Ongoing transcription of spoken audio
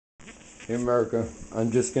Hey America,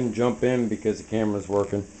 I'm just gonna jump in because the camera's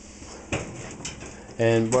working.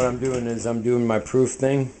 And what I'm doing is I'm doing my proof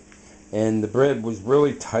thing, and the bread was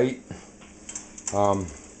really tight. I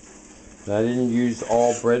didn't use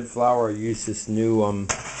all bread flour. I used this new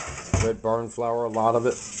Red Barn flour, a lot of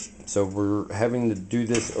it. So we're having to do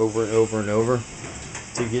this over and over and over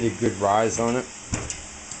to get a good rise on it.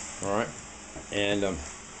 All right, and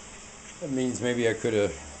that means maybe I could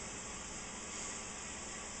have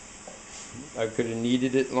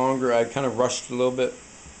kneaded it longer. I kind of rushed a little bit.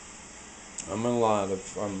 I'm in a lot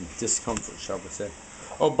of discomfort, shall we say.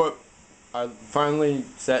 Oh, but I finally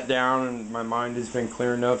sat down and my mind has been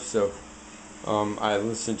clear enough, so I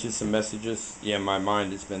listened to some messages. Yeah, my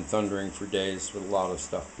mind has been thundering for days with a lot of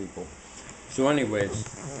stuff, people. So anyways,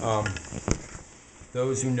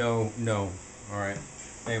 those who know. Alright.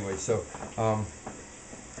 Anyway, so, I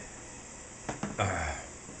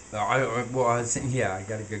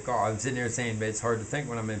got a good call. I'm sitting there saying, but it's hard to think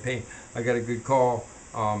when I'm in pain. I got a good call.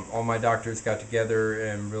 All my doctors got together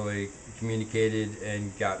and really communicated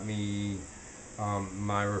and got me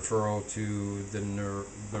my referral to the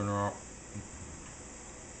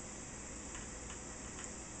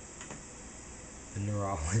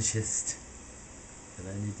neurologist that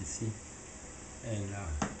I need to see, and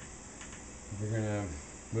we're gonna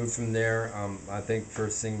move from there. I think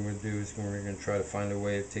first thing we'll do is we're gonna try to find a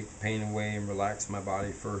way to take the pain away and relax my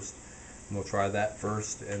body first. And we'll try that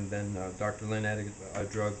first, and then Dr. Lynn had a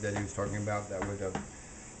drug that he was talking about that would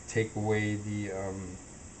take away the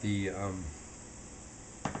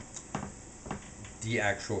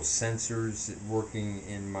actual sensors working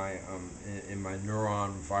in my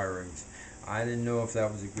neuron firings. I didn't know if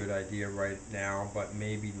that was a good idea right now, but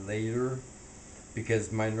maybe later,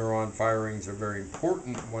 because my neuron firings are very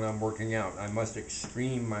important when I'm working out. I must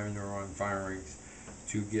extreme my neuron firings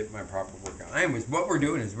to get my proper workout. Anyways, what we're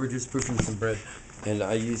doing is we're just proofing some bread, and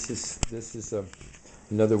I use this. This is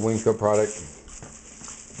another Winco product,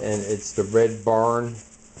 and it's the Red Barn,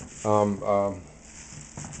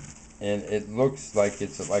 and it looks like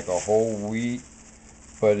it's like a whole wheat,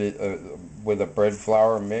 but it with a bread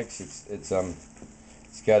flour mix. It's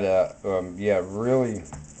got a really.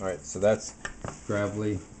 All right, so that's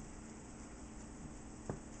gravelly,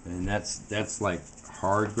 and that's like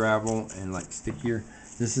hard gravel and like stickier.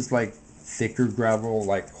 This is like thicker gravel,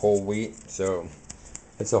 like whole wheat. So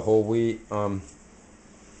it's a whole wheat. So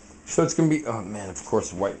it's gonna be, oh man, of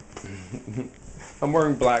course, white. I'm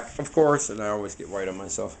wearing black, of course, and I always get white on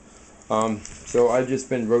myself. So I've just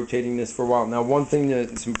been rotating this for a while. Now, one thing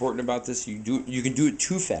that's important about this, you can do it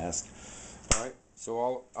too fast. All right.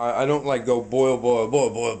 So I don't like go boil.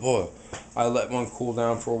 I let one cool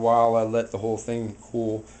down for a while. I let the whole thing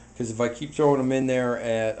cool, because if I keep throwing them in there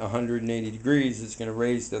at 180 degrees, it's going to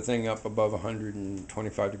raise the thing up above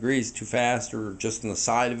 125 degrees too fast, or just on the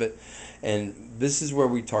side of it. And this is where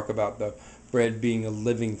we talk about the bread being a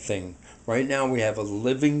living thing. Right now we have a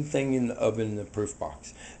living thing in the oven in the proof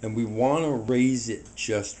box, and we want to raise it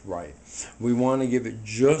just right. We want to give it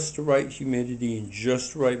just the right humidity and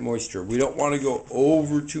just the right moisture. We don't want to go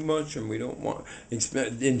over too much, and we don't want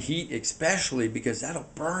in heat, especially because that'll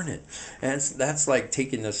burn it. And that's like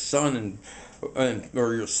taking the sun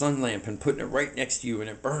or your sun lamp and putting it right next to you, and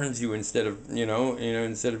it burns you instead of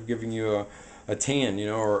instead of giving you a tan,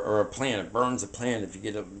 or a plant. It burns a plant if you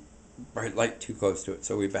get a bright light too close to it,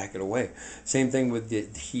 so we back it away. Same thing with the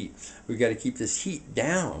heat. We got to keep this heat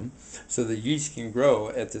down so the yeast can grow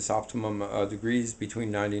at this optimum degrees, between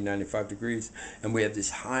 90 and 95 degrees, and we have this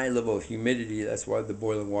high level of humidity. That's why the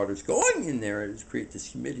boiling water is going in there, and create this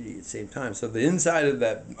humidity at the same time. So the inside of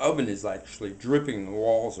that oven is actually dripping. The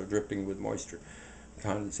walls are dripping with moisture,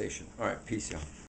 condensation. All right, peace, y'all.